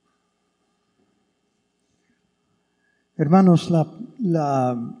Hermanos,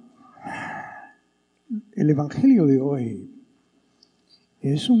 el evangelio de hoy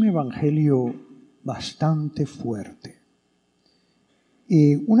es un evangelio bastante fuerte.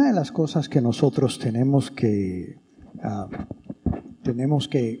 Y una de las cosas que nosotros tenemos que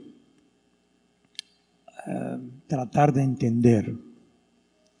tratar de entender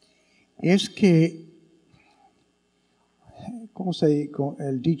es que, ¿cómo se dice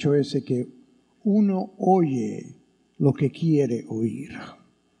el dicho ese? Que uno oye lo que quiere oír.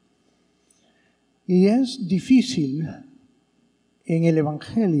 Y es difícil en el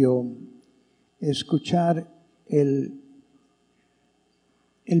evangelio escuchar el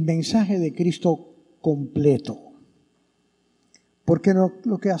mensaje de Cristo completo. Porque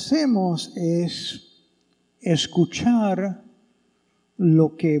lo que hacemos es escuchar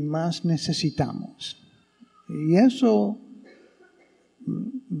lo que más necesitamos. Y eso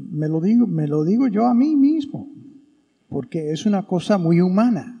me lo digo yo a mí mismo, porque es una cosa muy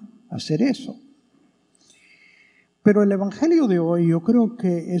humana hacer eso. Pero el evangelio de hoy yo creo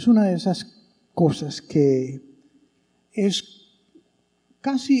que es una de esas cosas que es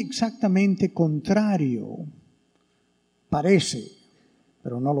casi exactamente contrario, parece,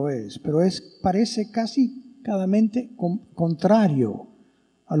 pero no lo es, pero parece casi claramente contrario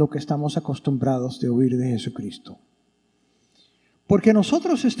a lo que estamos acostumbrados de oír de Jesucristo. Porque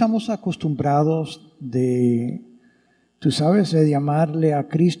nosotros estamos acostumbrados de llamarle a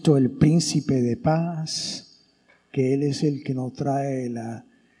Cristo el príncipe de paz, que Él es el que nos trae la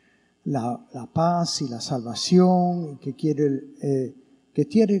paz y la salvación, y que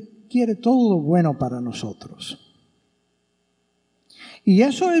quiere todo lo bueno para nosotros. Y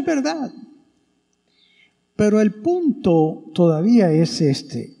eso es verdad. Pero el punto todavía es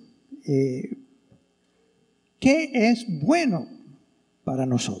este. ¿Qué es bueno para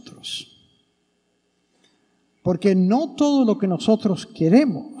nosotros? Porque no todo lo que nosotros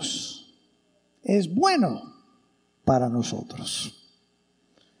queremos es bueno para nosotros.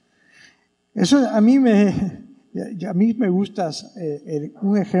 Eso a mí me gusta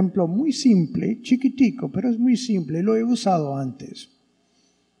un ejemplo muy simple, chiquitico, pero es muy simple, lo he usado antes.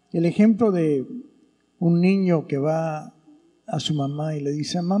 El ejemplo de un niño que va a su mamá y le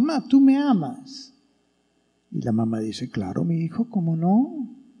dice: mamá, ¿tú me amas? Y la mamá dice: claro, mi hijo, ¿cómo no?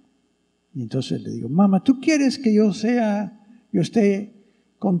 Y entonces le digo: mamá, ¿tú quieres que yo esté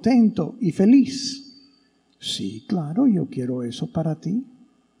contento y feliz? Sí, claro, yo quiero eso para ti.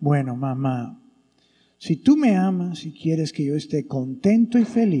 Bueno, mamá, si tú me amas y quieres que yo esté contento y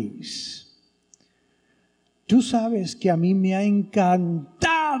feliz, tú sabes que a mí me ha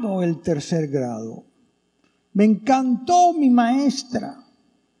encantado el 3er grado. Me encantó mi maestra.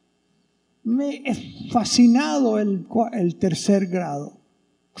 Me ha fascinado el 3er grado.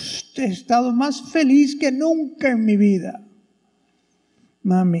 He estado más feliz que nunca en mi vida.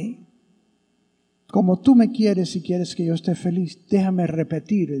 Mami, como tú me quieres y quieres que yo esté feliz, déjame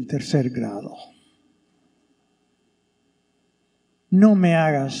repetir el 3er grado. No me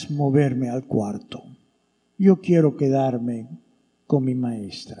hagas moverme al cuarto. Yo quiero quedarme con mi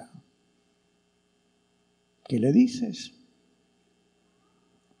maestra. ¿Qué le dices?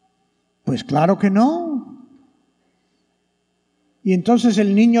 Pues claro que no. Y entonces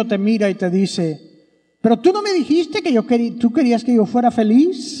el niño te mira y te dice: pero tú no me dijiste que tú querías que yo fuera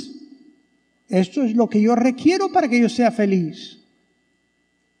feliz. Esto es lo que yo requiero para que yo sea feliz.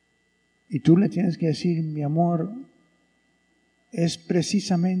 Y tú le tienes que decir: mi amor, es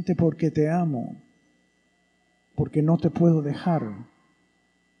precisamente porque te amo, porque no te puedo dejar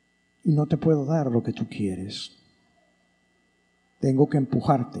y no te puedo dar lo que tú quieres. Tengo que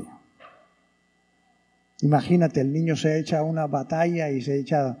empujarte. Imagínate, el niño se echa a una batalla y se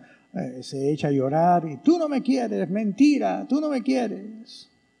echa a llorar y tú no me quieres, mentira, tú no me quieres.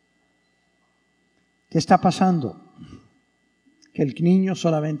 ¿Qué está pasando? Que el niño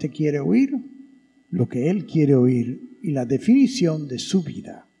solamente quiere oír lo que él quiere oír y la definición de su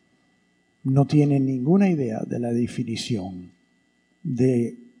vida. No tiene ninguna idea de la definición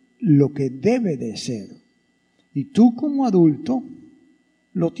de lo que debe de ser. Y tú como adulto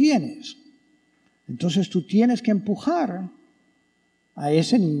lo tienes. Entonces tú tienes que empujar a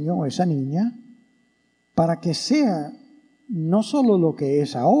ese niño o esa niña para que sea no solo lo que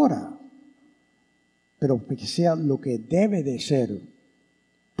es ahora, pero que sea lo que debe de ser.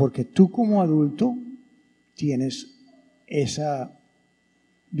 Porque tú como adulto tienes esa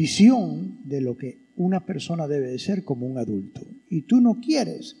visión de lo que una persona debe de ser como un adulto. Y tú no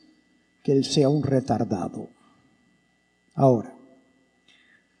quieres que él sea un retardado. Ahora,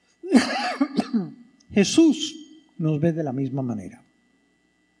 Jesús nos ve de la misma manera.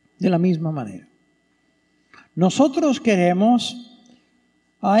 De la misma manera. Nosotros queremos,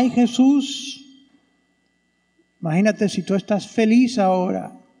 ay Jesús, imagínate si tú estás feliz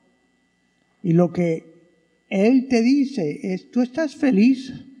ahora y lo que Él te dice es, tú estás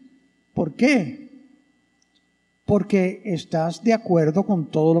feliz, ¿por qué? Porque estás de acuerdo con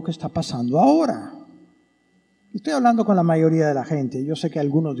todo lo que está pasando ahora. Estoy hablando con la mayoría de la gente. Yo sé que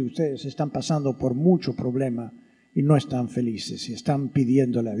algunos de ustedes están pasando por mucho problema y no están felices y están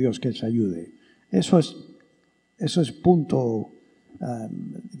pidiéndole a Dios que les ayude. Eso es punto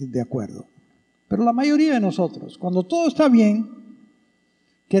de acuerdo. Pero la mayoría de nosotros, cuando todo está bien,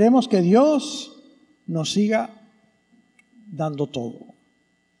 queremos que Dios nos siga dando todo.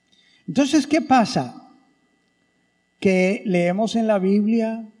 Entonces, ¿qué pasa? Que leemos en la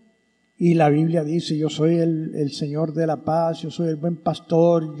Biblia y la Biblia dice, yo soy el Señor de la paz, yo soy el buen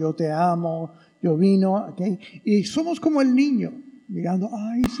pastor, yo te amo, yo vino, ¿okay? Y somos como el niño, mirando,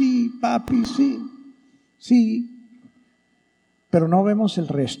 ay sí, papi, sí, sí. Pero no vemos el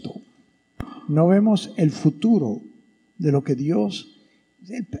resto, no vemos el futuro de lo que Dios...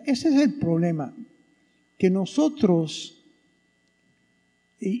 Ese es el problema, que nosotros,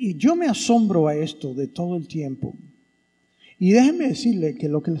 y yo me asombro a esto de todo el tiempo, y déjenme decirle que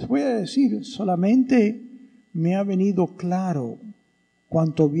lo que les voy a decir solamente me ha venido claro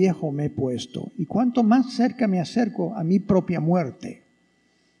cuánto viejo me he puesto y cuánto más cerca me acerco a mi propia muerte.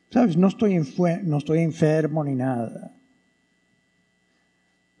 ¿Sabes? No estoy enfermo ni nada.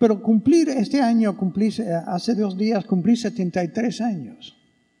 Pero este año, hace 2 días cumplí 73 años.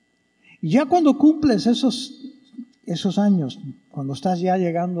 Y ya cuando cumples esos años, cuando estás ya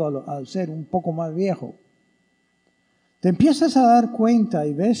llegando al ser un poco más viejo, te empiezas a dar cuenta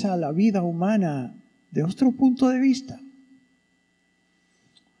y ves a la vida humana de otro punto de vista.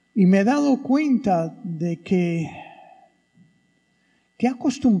 Y me he dado cuenta de que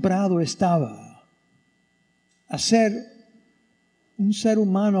acostumbrado estaba a ser un ser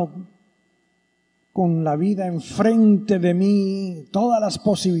humano con la vida enfrente de mí, todas las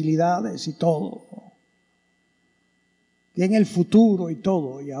posibilidades y todo. Y en el futuro y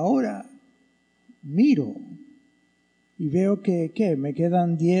todo. Y ahora miro y veo que me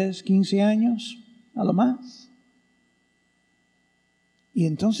quedan 10, 15 años a lo más. Y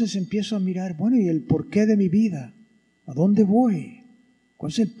entonces empiezo a mirar, bueno, ¿y el porqué de mi vida? ¿A dónde voy?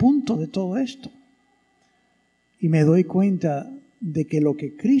 ¿Cuál es el punto de todo esto? Y me doy cuenta de que lo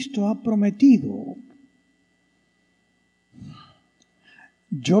que Cristo ha prometido,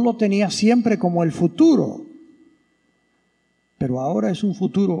 yo lo tenía siempre como el futuro, pero ahora es un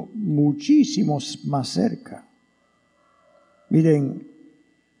futuro muchísimo más cerca. Miren,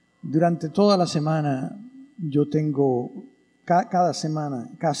 durante toda la semana yo tengo,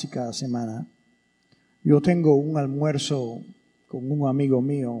 casi cada semana, yo tengo un almuerzo con un amigo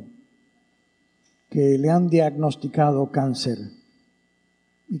mío que le han diagnosticado cáncer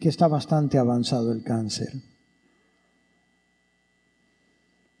y que está bastante avanzado el cáncer.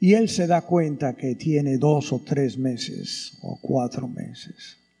 Y él se da cuenta que tiene 2 o 3 meses o 4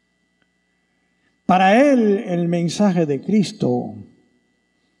 meses. Para él el mensaje de Cristo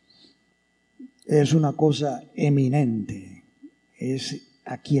es una cosa eminente,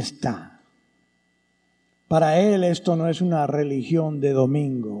 aquí está. Para él esto no es una religión de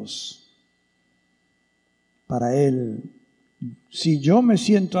domingos. Para él, si yo me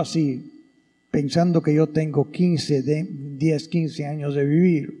siento así, pensando que yo tengo 10, 15 años de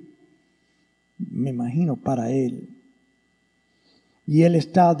vivir, me imagino para él. Y él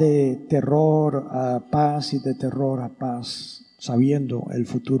está de terror a paz y de terror a paz, sabiendo el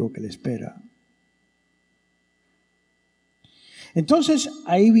futuro que le espera. Entonces,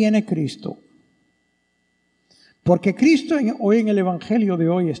 ahí viene Cristo. Porque Cristo hoy en el Evangelio de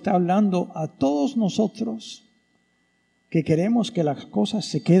hoy está hablando a todos nosotros que queremos que las cosas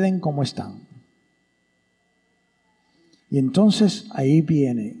se queden como están. Y entonces ahí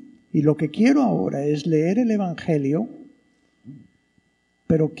viene. Y lo que quiero ahora es leer el Evangelio,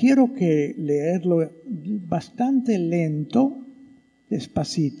 pero quiero que leerlo bastante lento,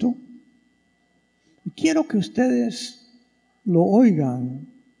 despacito. Y quiero que ustedes lo oigan,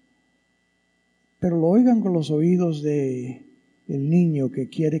 pero lo oigan con los oídos de el niño que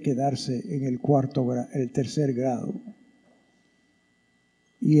quiere quedarse en el 3er grado.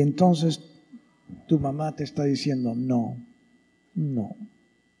 Y entonces tu mamá te está diciendo, no,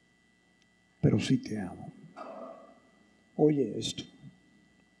 pero sí te amo. Oye esto.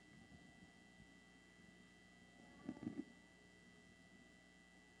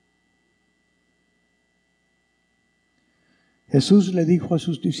 Jesús le dijo a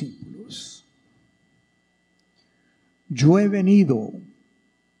sus discípulos, yo he venido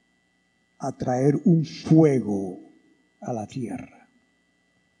a traer un fuego a la tierra.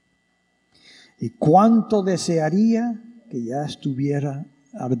 Y cuánto desearía que ya estuviera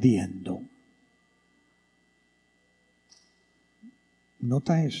ardiendo.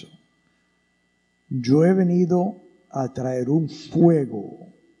 Nota eso. Yo he venido a traer un fuego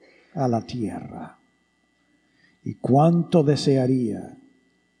a la tierra. Y cuánto desearía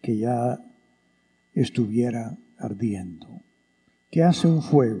que ya estuviera ardiendo. ¿Qué hace un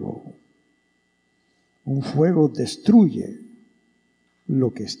fuego? Un fuego destruye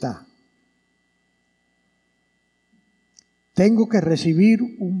lo que está. Tengo que recibir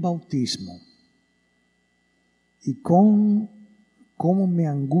un bautismo. Y cómo me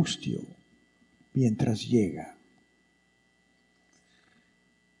angustio mientras llega.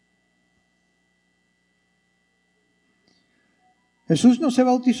 Jesús no se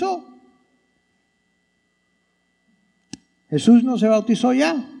bautizó. Jesús no se bautizó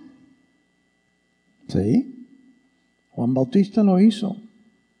ya. Sí. Juan Bautista lo hizo.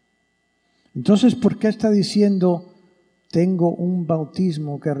 Entonces, ¿por qué está diciendo, tengo un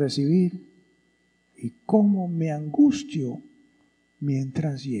bautismo que recibir? ¿Y cómo me angustio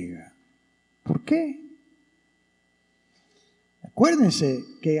mientras llega? ¿Por qué? Acuérdense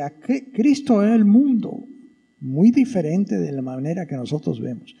que Cristo es el mundo, muy diferente de la manera que nosotros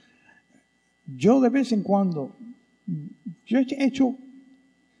vemos. Yo de vez en cuando, yo he hecho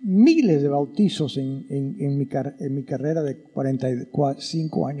miles de bautizos en mi carrera de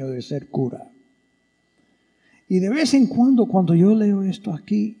 45 años de ser cura. Y de vez en cuando yo leo esto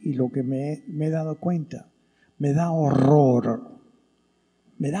aquí y lo que me he dado cuenta, me da horror.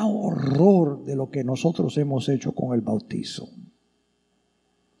 Me da horror de lo que nosotros hemos hecho con el bautizo.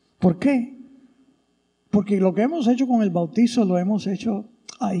 ¿Por qué? Porque lo que hemos hecho con el bautizo lo hemos hecho,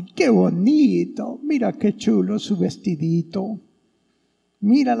 ¡ay, qué bonito! Mira qué chulo su vestidito.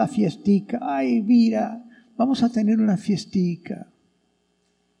 Mira la fiestica. ¡Ay, mira! Vamos a tener una fiestica.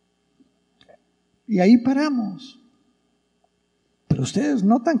 Y ahí paramos. Pero ustedes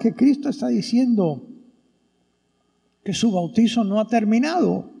notan que Cristo está diciendo que su bautizo no ha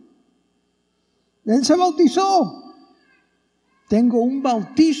terminado. Él se bautizó. Tengo un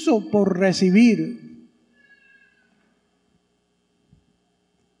bautizo por recibir.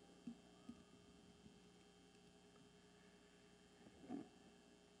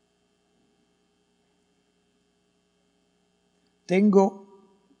 Tengo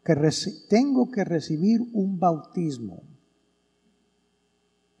que recibir un bautismo.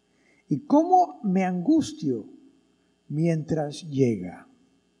 ¿Y cómo me angustio mientras llega?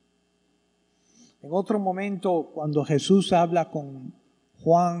 En otro momento, cuando Jesús habla con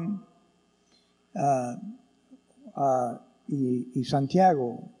Juan y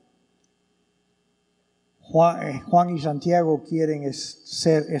Santiago, Juan y Santiago quieren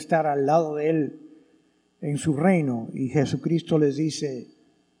estar al lado de él en su reino, y Jesucristo les dice,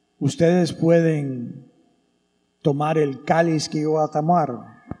 ustedes pueden tomar el cáliz que yo voy a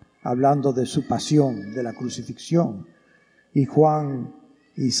tomar, hablando de su pasión, de la crucifixión. Y Juan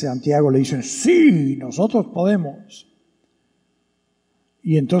y Santiago le dicen, sí, nosotros podemos.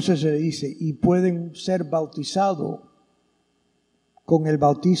 Y entonces se dice, y pueden ser bautizados con el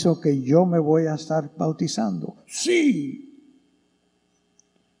bautizo que yo me voy a estar bautizando. Sí.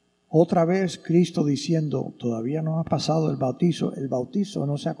 Otra vez Cristo diciendo, todavía no ha pasado el bautizo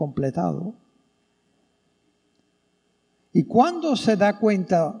no se ha completado. ¿Y cuándo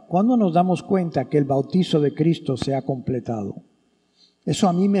cuándo nos damos cuenta que el bautizo de Cristo se ha completado? Eso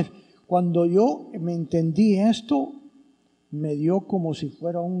a mí cuando yo me entendí esto, me dio como si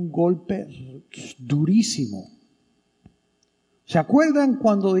fuera un golpe durísimo. ¿Se acuerdan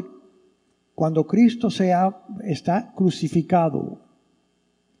cuando Cristo está crucificado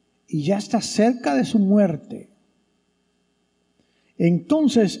y ya está cerca de su muerte?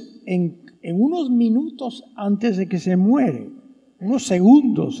 Entonces, en unos minutos antes de que se muere, unos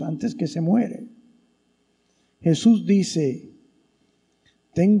segundos antes que se muere, Jesús dice,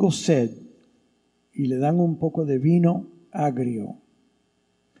 tengo sed, y le dan un poco de vino agrio.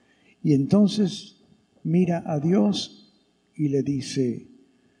 Y entonces mira a Dios y le dice,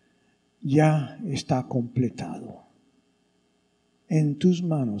 ya está completado. En tus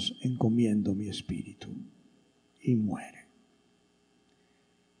manos encomiendo mi espíritu. Y muere.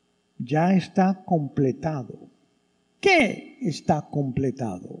 Ya está completado. ¿Qué está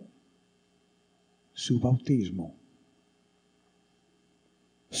completado? Su bautismo.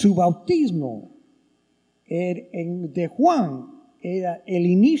 Su bautismo de Juan era el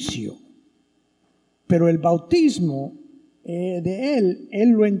inicio, pero el bautismo de él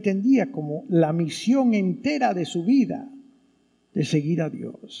lo entendía como la misión entera de su vida, de seguir a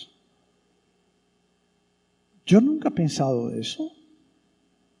Dios. Yo nunca he pensado eso.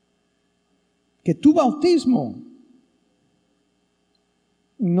 Que tu bautismo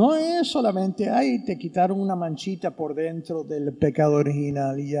no es solamente, ay, te quitaron una manchita por dentro del pecado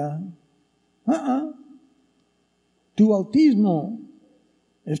original y ya. Tu bautismo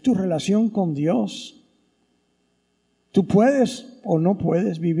es tu relación con Dios. Tú puedes o no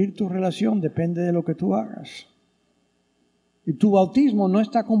puedes vivir tu relación, depende de lo que tú hagas. Y tu bautismo no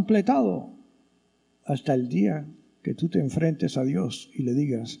está completado hasta el día que tú te enfrentes a Dios y le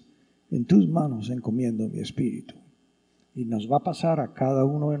digas, en tus manos encomiendo mi espíritu. Y nos va a pasar a cada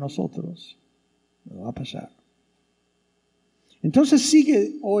uno de nosotros. Nos va a pasar. Entonces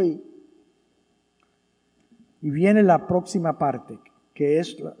sigue hoy y viene la próxima parte, que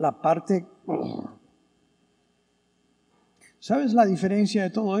es la parte... ¿Sabes la diferencia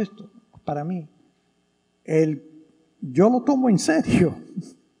de todo esto? Para mí, yo lo tomo en serio.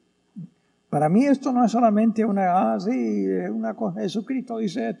 Para mí esto no es solamente una cosa, Jesucristo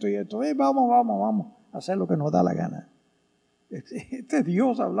dice esto y esto, vamos a hacer lo que nos da la gana. Este es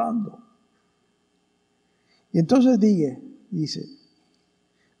Dios hablando. Y entonces dice,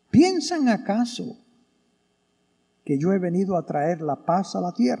 ¿piensan acaso que yo he venido a traer la paz a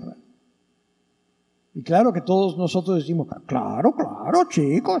la tierra? Y claro que todos nosotros decimos, claro,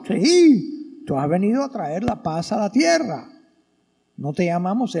 chicos, sí, tú has venido a traer la paz a la tierra. ¿No te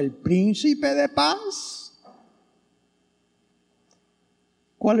llamamos el príncipe de paz?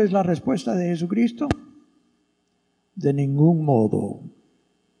 ¿Cuál es la respuesta de Jesucristo? De ningún modo.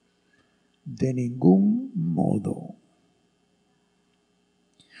 De ningún modo.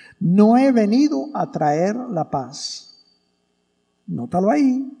 No he venido a traer la paz. Nótalo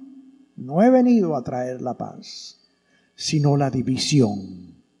ahí. No he venido a traer la paz, sino la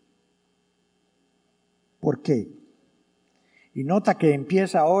división. ¿Por qué? Y nota que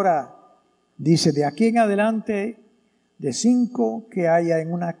empieza ahora, dice, de aquí en adelante, de 5 que haya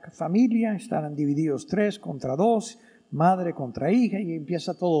en una familia, estarán divididos 3 contra 2, madre contra hija, y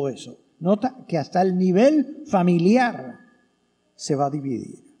empieza todo eso. Nota que hasta el nivel familiar se va a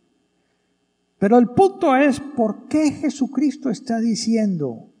dividir. Pero el punto es, ¿por qué Jesucristo está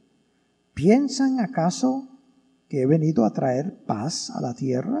diciendo, ¿piensan acaso que he venido a traer paz a la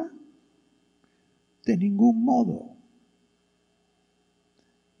tierra? De ningún modo.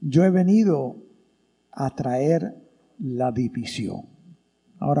 Yo he venido a traer la división.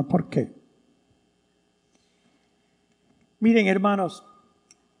 Ahora, ¿por qué? Miren, hermanos,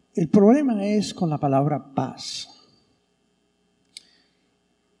 el problema es con la palabra paz.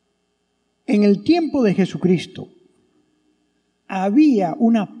 En el tiempo de Jesucristo había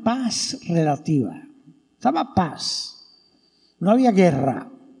una paz relativa. Estaba paz. No había guerra.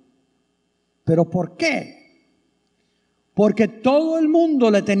 ¿Pero por qué? Porque todo el mundo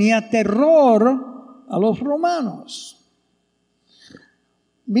le tenía terror a los romanos.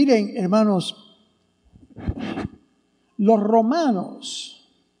 Miren, hermanos, los romanos,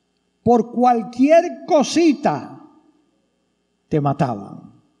 por cualquier cosita, te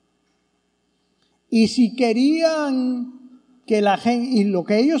mataban. Y si querían que la gente, y lo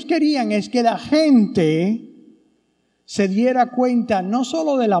que ellos querían es que la gente se diera cuenta no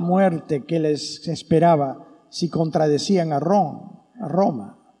solo de la muerte que les esperaba si contradecían a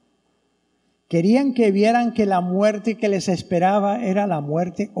Roma. Querían que vieran que la muerte que les esperaba era la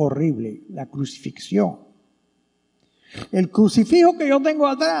muerte horrible, la crucifixión. El crucifijo que yo tengo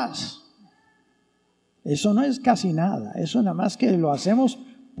atrás, eso no es casi nada, eso nada más que lo hacemos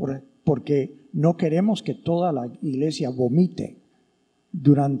porque no queremos que toda la iglesia vomite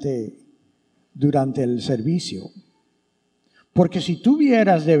durante el servicio. Porque si tú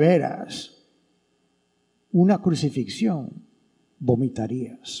vieras de veras una crucifixión,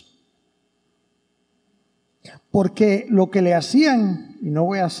 vomitarías. Porque lo que le hacían, y no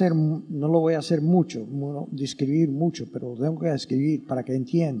lo voy a hacer mucho, describir mucho, pero tengo que describir para que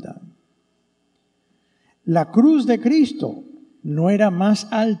entiendan. La cruz de Cristo no era más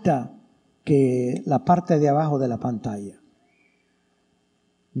alta que la parte de abajo de la pantalla.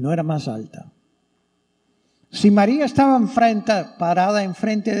 No era más alta. Si María estaba parada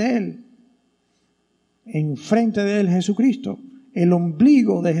enfrente de él Jesucristo, el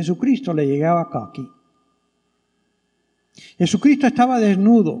ombligo de Jesucristo le llegaba acá, aquí. Jesucristo estaba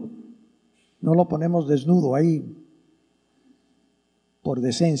desnudo. No lo ponemos desnudo ahí por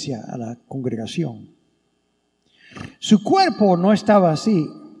decencia a la congregación. Su cuerpo no estaba así.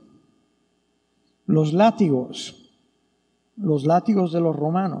 Los látigos de los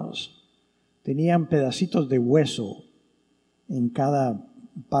romanos tenían pedacitos de hueso en cada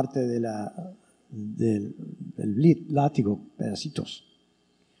parte del látigo, pedacitos.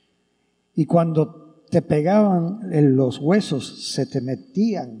 Y cuando te pegaban en los huesos, se te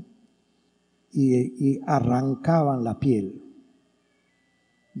metían y arrancaban la piel.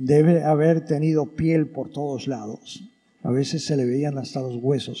 Debe haber tenido piel por todos lados. A veces se le veían hasta los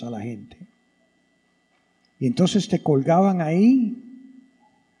huesos a la gente. Y entonces te colgaban ahí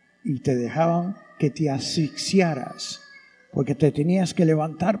y te dejaban que te asfixiaras, porque te tenías que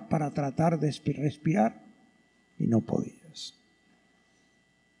levantar para tratar de respirar y no podías.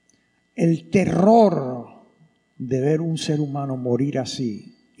 El terror de ver un ser humano morir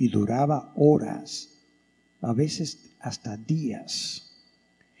así, y duraba horas, a veces hasta días,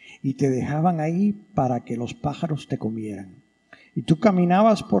 y te dejaban ahí para que los pájaros te comieran. Y tú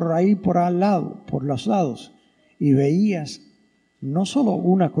caminabas por ahí, por al lado, por los lados, y veías no solo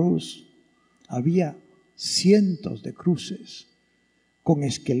una cruz, había cientos de cruces con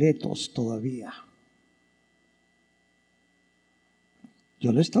esqueletos todavía.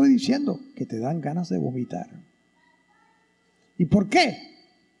 Yo le estoy diciendo que te dan ganas de vomitar. ¿Y por qué?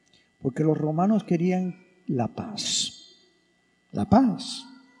 Porque los romanos querían la paz. La paz.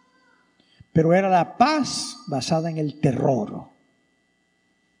 Pero era la paz basada en el terror.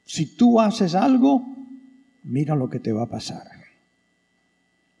 Si tú haces algo, mira lo que te va a pasar.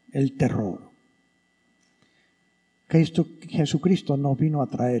 El terror. Jesucristo no vino a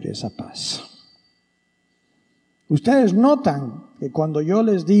traer esa paz. Ustedes notan que cuando yo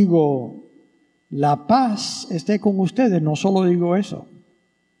les digo la paz esté con ustedes, no solo digo eso.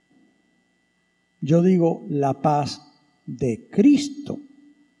 Yo digo la paz de Cristo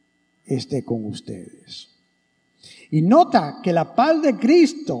esté con ustedes. Y nota que la paz de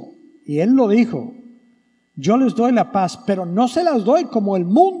Cristo, y Él lo dijo, yo les doy la paz, pero no se las doy como el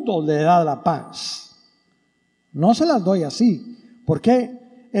mundo le da la paz. No se las doy así, porque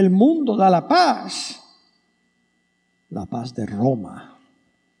el mundo da la paz de Roma,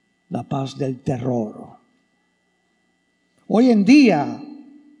 la paz del terror. Hoy en día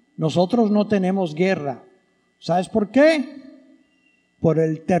nosotros no tenemos guerra. ¿Sabes por qué? Por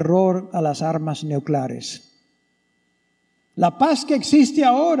el terror a las armas nucleares. La paz que existe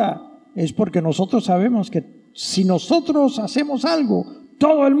ahora es porque nosotros sabemos que si nosotros hacemos algo,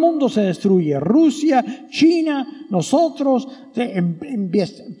 todo el mundo se destruye. Rusia, China, nosotros,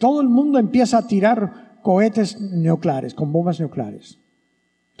 todo el mundo empieza a tirar cohetes nucleares, con bombas nucleares.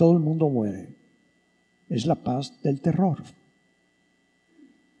 Todo el mundo muere. Es la paz del terror.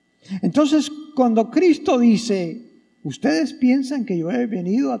 Entonces, cuando Cristo dice, ustedes piensan que yo he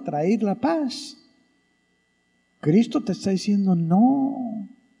venido a traer la paz, Cristo te está diciendo, no.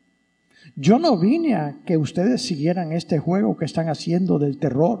 Yo no vine a que ustedes siguieran este juego que están haciendo del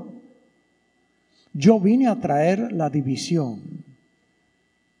terror. Yo vine a traer la división.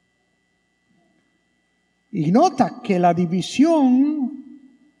 Y nota que la división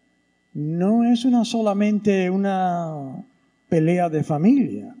no es solamente una pelea de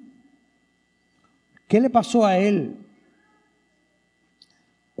familia. ¿Qué le pasó a él?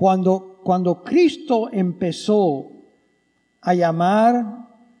 Cuando Cristo empezó a llamar,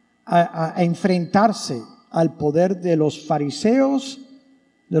 a enfrentarse al poder de los fariseos,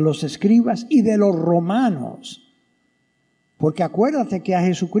 de los escribas y de los romanos, porque acuérdate que a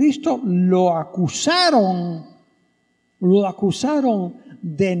Jesucristo lo acusaron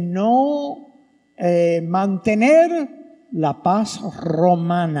de no mantener la paz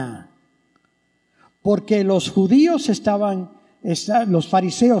romana. Porque los judíos los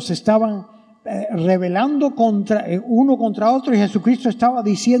fariseos estaban rebelando uno contra otro, y Jesucristo estaba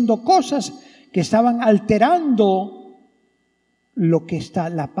diciendo cosas que estaban alterando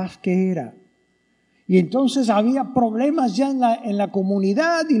la paz que era. Y entonces había problemas ya en la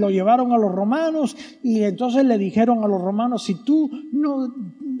comunidad, y lo llevaron a los romanos, y entonces le dijeron a los romanos, si tú no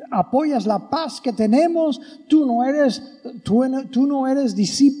apoyas la paz que tenemos, tú no eres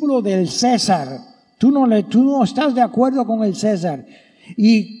discípulo del César. Tú no estás de acuerdo con el César.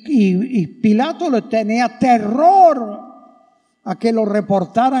 Y Pilato le tenía terror a que lo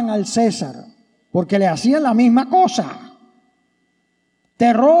reportaran al César, porque le hacían la misma cosa.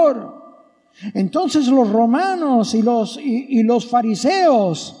 Terror. Entonces los romanos y los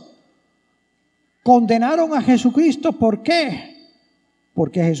fariseos condenaron a Jesucristo. ¿Por qué?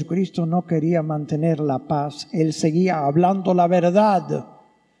 Porque Jesucristo no quería mantener la paz. Él seguía hablando la verdad.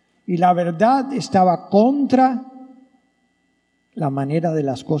 Y la verdad estaba contra la manera de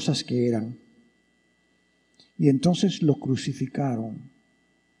las cosas que eran. Y entonces lo crucificaron.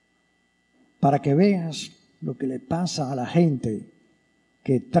 Para que veas lo que le pasa a la gente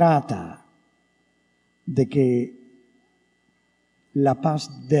que trata de que la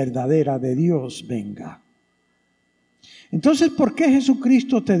paz verdadera de Dios venga. Entonces, ¿por qué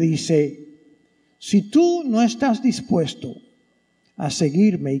Jesucristo te dice, Si tú no estás dispuesto a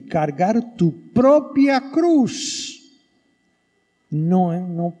seguirme y cargar tu propia cruz,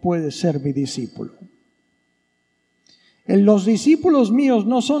 no puedes ser mi discípulo. Los discípulos míos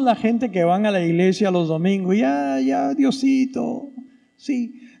no son la gente que van a la iglesia los domingos. Ya, Diosito.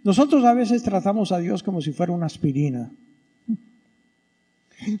 Sí, nosotros a veces tratamos a Dios como si fuera una aspirina.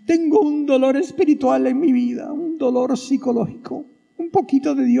 Tengo un dolor espiritual en mi vida, un dolor psicológico. Un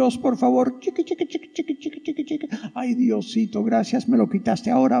poquito de Dios, por favor. Chiqui. Ay, Diosito, gracias, me lo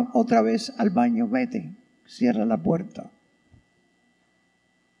quitaste. Ahora otra vez al baño, vete. Cierra la puerta.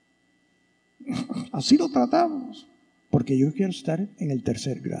 Así lo tratamos. Porque yo quiero estar en el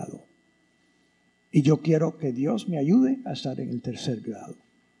tercer grado. Y yo quiero que Dios me ayude a estar en el tercer grado.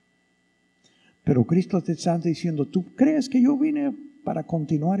 Pero Cristo te está diciendo, ¿tú crees que yo vine para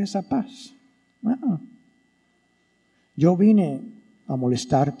continuar esa paz? No. Yo vine a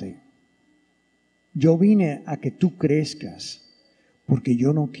molestarte. Yo vine a que tú crezcas. Porque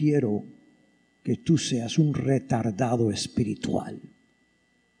yo no quiero que tú seas un retardado espiritual.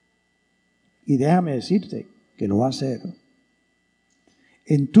 Y déjame decirte que lo va a hacer.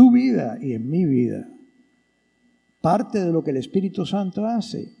 En tu vida y en mi vida, parte de lo que el Espíritu Santo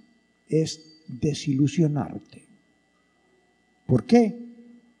hace es desilusionarte. ¿Por qué?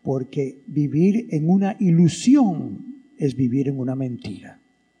 Porque vivir en una ilusión es vivir en una mentira.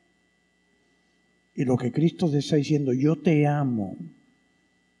 Y lo que Cristo te está diciendo, yo te amo,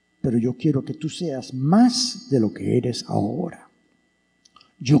 pero yo quiero que tú seas más de lo que eres ahora.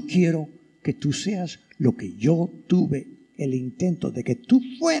 Yo quiero que tú seas lo que yo tuve el intento de que tú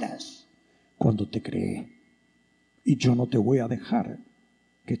fueras cuando te creé. Y yo no te voy a dejar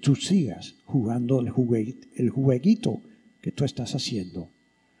que tú sigas jugando el jueguito que tú estás haciendo.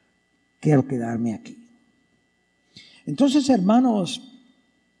 Quiero quedarme aquí. Entonces, hermanos,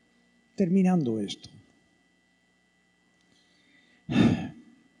 terminando esto.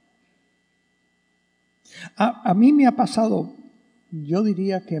 A mí me ha pasado, yo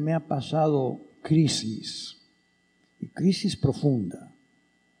diría que me ha pasado crisis, y crisis profunda,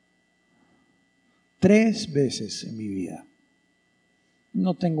 3 veces en mi vida.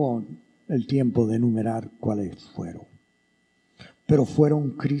 No tengo el tiempo de enumerar cuáles fueron, pero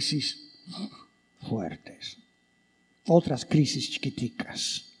fueron crisis fuertes. Otras crisis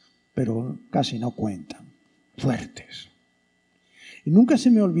chiquiticas, pero casi no cuentan, fuertes. Y nunca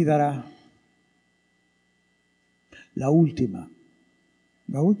se me olvidará la última.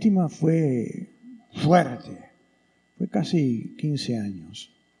 La última fue fuerte, fue casi 15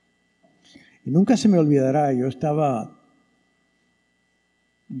 años. Y nunca se me olvidará, yo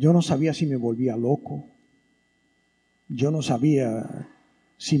no sabía si me volvía loco, yo no sabía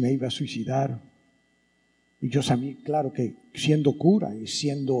si me iba a suicidar. Y yo sabía, claro, que siendo cura y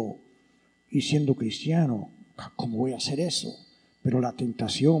siendo cristiano, ¿cómo voy a hacer eso? Pero la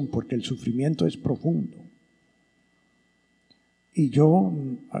tentación, porque el sufrimiento es profundo. Y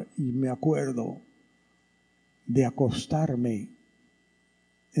me acuerdo de acostarme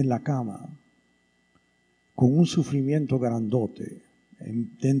en la cama con un sufrimiento grandote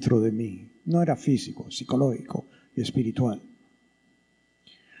dentro de mí. No era físico, psicológico y espiritual.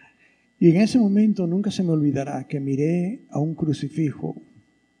 Y en ese momento nunca se me olvidará que miré a un crucifijo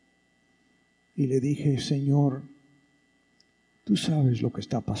y le dije, Señor, tú sabes lo que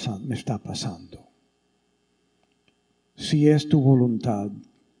me está pasando. Si es tu voluntad,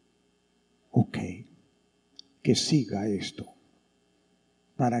 ok, que siga esto,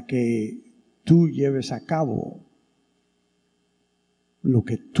 para que tú lleves a cabo lo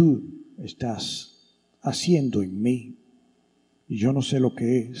que tú estás haciendo en mí. Y yo no sé lo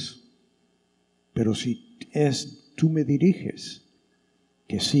que es. Pero si tú me diriges,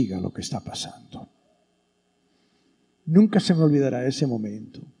 que siga lo que está pasando. Nunca se me olvidará ese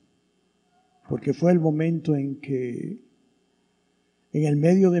momento, porque fue el momento en que, en el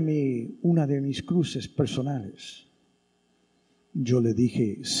medio de una de mis cruces personales, yo le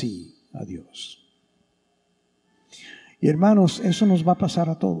dije sí a Dios. Y hermanos, eso nos va a pasar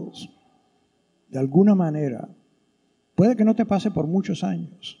a todos. De alguna manera, puede que no te pase por muchos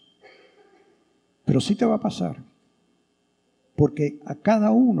años, pero sí te va a pasar, porque a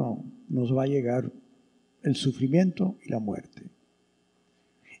cada uno nos va a llegar el sufrimiento y la muerte.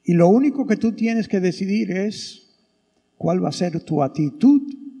 Y lo único que tú tienes que decidir es cuál va a ser tu actitud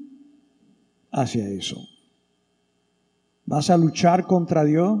hacia eso. ¿Vas a luchar contra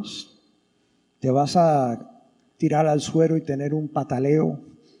Dios? ¿Te vas a tirar al suelo y tener un pataleo,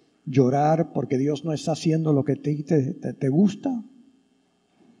 llorar porque Dios no está haciendo lo que te gusta?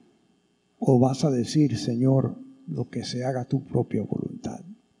 ¿O vas a decir, Señor, lo que se haga tu propia voluntad?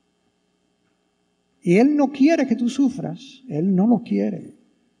 Y Él no quiere que tú sufras, Él no lo quiere.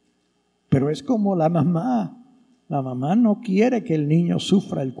 Pero es como la mamá no quiere que el niño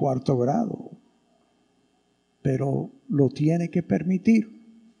sufra el 4º grado, pero lo tiene que permitir.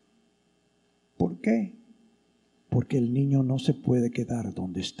 ¿Por qué? Porque el niño no se puede quedar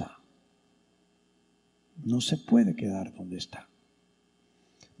donde está. No se puede quedar donde está.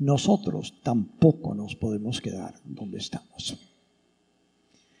 Nosotros tampoco nos podemos quedar donde estamos.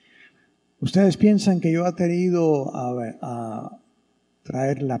 Ustedes piensan que yo he venido a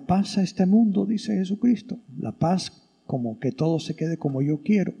traer la paz a este mundo, dice Jesucristo. La paz como que todo se quede como yo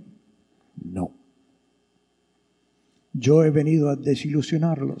quiero. No. Yo he venido a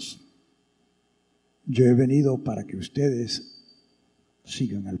desilusionarlos. Yo he venido para que ustedes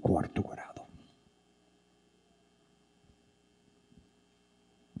sigan el 4º grado.